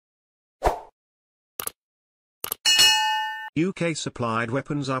UK-supplied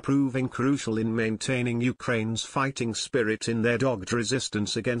weapons are proving crucial in maintaining Ukraine's fighting spirit in their dogged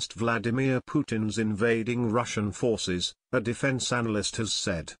resistance against Vladimir Putin's invading Russian forces, a defense analyst has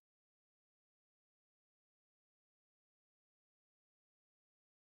said.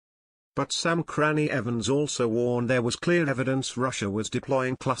 But Sam Cranny-Evans also warned there was clear evidence Russia was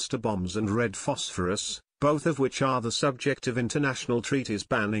deploying cluster bombs and red phosphorus, both of which are the subject of international treaties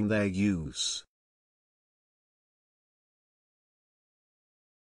banning their use.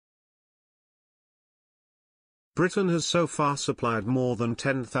 Britain has so far supplied more than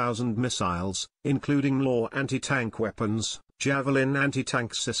 10,000 missiles, including LAW anti-tank weapons, Javelin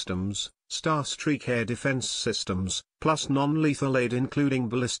anti-tank systems, Starstreak air defense systems, plus non-lethal aid including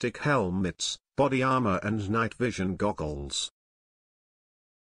ballistic helmets, body armor and night vision goggles.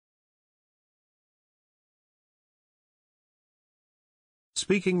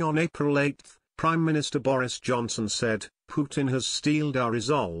 Speaking on April 8, Prime Minister Boris Johnson said, "Putin has steeled our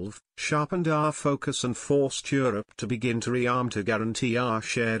resolve, sharpened our focus and forced Europe to begin to rearm to guarantee our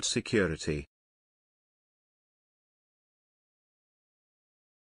shared security."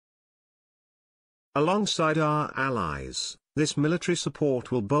 Alongside our allies, this military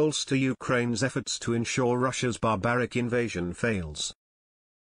support will bolster Ukraine's efforts to ensure Russia's barbaric invasion fails.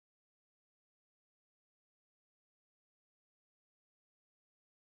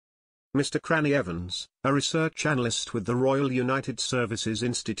 Mr. Cranny-Evans, a research analyst with the Royal United Services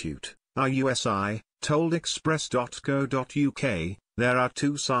Institute, RUSI, told Express.co.uk, there are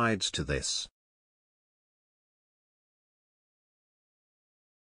two sides to this.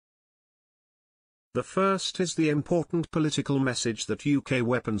 The first is the important political message that UK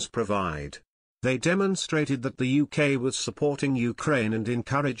weapons provide. They demonstrated that the UK was supporting Ukraine and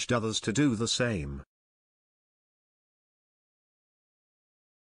encouraged others to do the same.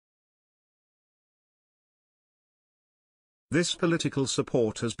 This political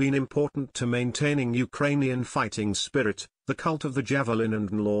support has been important to maintaining Ukrainian fighting spirit. The cult of the Javelin and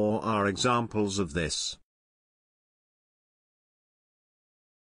LAW are examples of this.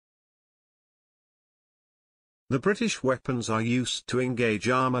 The British weapons are used to engage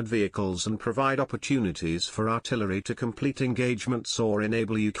armoured vehicles and provide opportunities for artillery to complete engagements or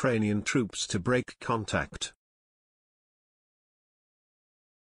enable Ukrainian troops to break contact.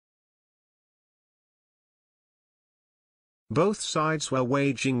 Both sides were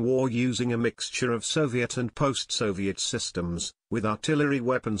waging war using a mixture of Soviet and post-Soviet systems, with artillery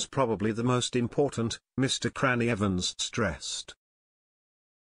weapons probably the most important, Mr. Cranny-Evans stressed.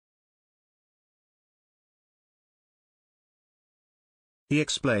 He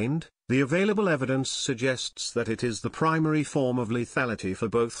explained, the available evidence suggests that it is the primary form of lethality for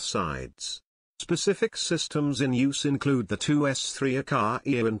both sides. Specific systems in use include the 2S-3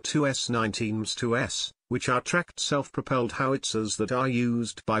 AKE and 2S-19 MS-2S, which are tracked self-propelled howitzers that are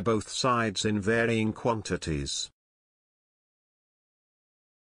used by both sides in varying quantities.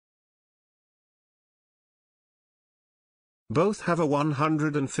 Both have a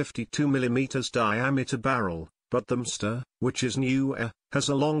 152 mm diameter barrel, but the MST, which is newer, has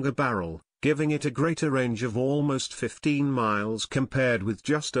a longer barrel, giving it a greater range of almost 15 miles compared with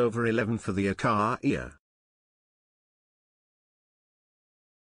just over 11 for the AKE.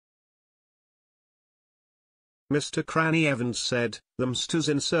 Mr. Cranny-Evans said, the MSTs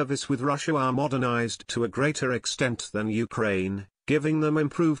in service with Russia are modernized to a greater extent than Ukraine, giving them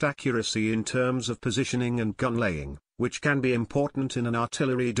improved accuracy in terms of positioning and gun laying, which can be important in an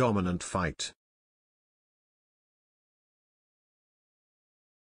artillery-dominant fight.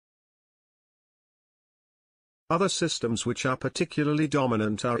 Other systems which are particularly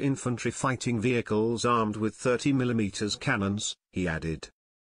dominant are infantry fighting vehicles armed with 30 mm cannons, he added.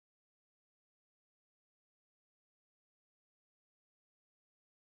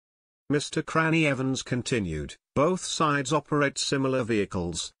 Mr. Cranny-Evans continued, both sides operate similar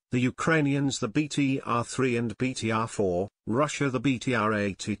vehicles, the Ukrainians the BTR-3 and BTR-4, Russia the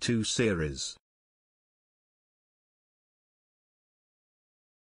BTR-82 series.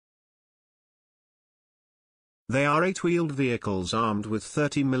 They are 8-wheeled vehicles armed with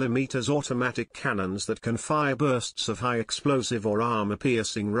 30 mm automatic cannons that can fire bursts of high explosive or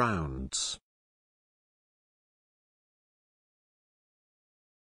armor-piercing rounds.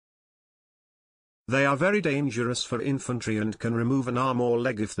 They are very dangerous for infantry and can remove an arm or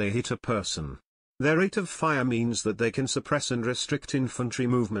leg if they hit a person. Their rate of fire means that they can suppress and restrict infantry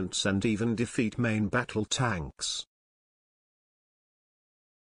movements and even defeat main battle tanks.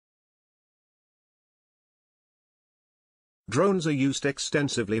 Drones are used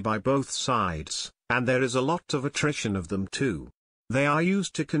extensively by both sides, and there is a lot of attrition of them too. They are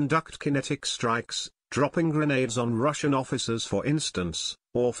used to conduct kinetic strikes, dropping grenades on Russian officers for instance,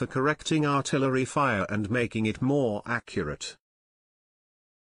 or for correcting artillery fire and making it more accurate.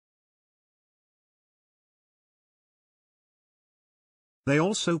 They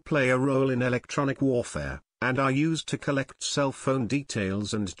also play a role in electronic warfare, and are used to collect cell phone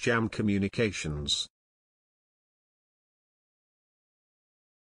details and jam communications.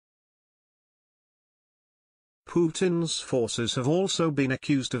 Putin's forces have also been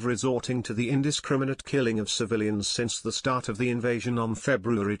accused of resorting to the indiscriminate killing of civilians since the start of the invasion on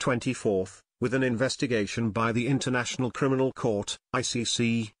February 24, with an investigation by the International Criminal Court,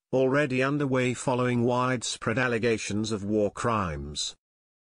 ICC, already underway following widespread allegations of war crimes.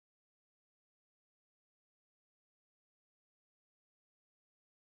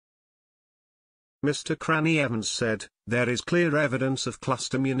 Mr. Cranny Evans said, "There is clear evidence of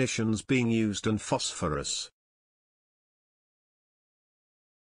cluster munitions being used and phosphorus."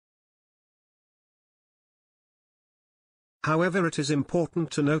 However, it is important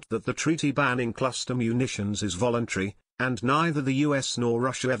to note that the treaty banning cluster munitions is voluntary, and neither the US nor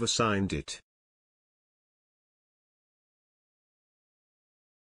Russia ever signed it.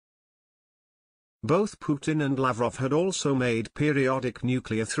 Both Putin and Lavrov had also made periodic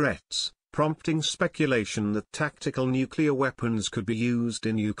nuclear threats, prompting speculation that tactical nuclear weapons could be used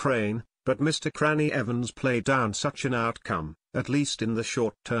in Ukraine, but Mr. Cranny Evans played down such an outcome, at least in the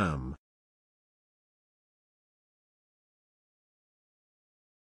short term.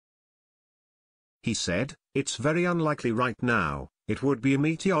 He said, "It's very unlikely right now, it would be a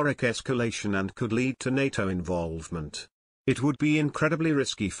meteoric escalation and could lead to NATO involvement. It would be incredibly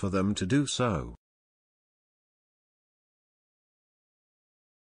risky for them to do so."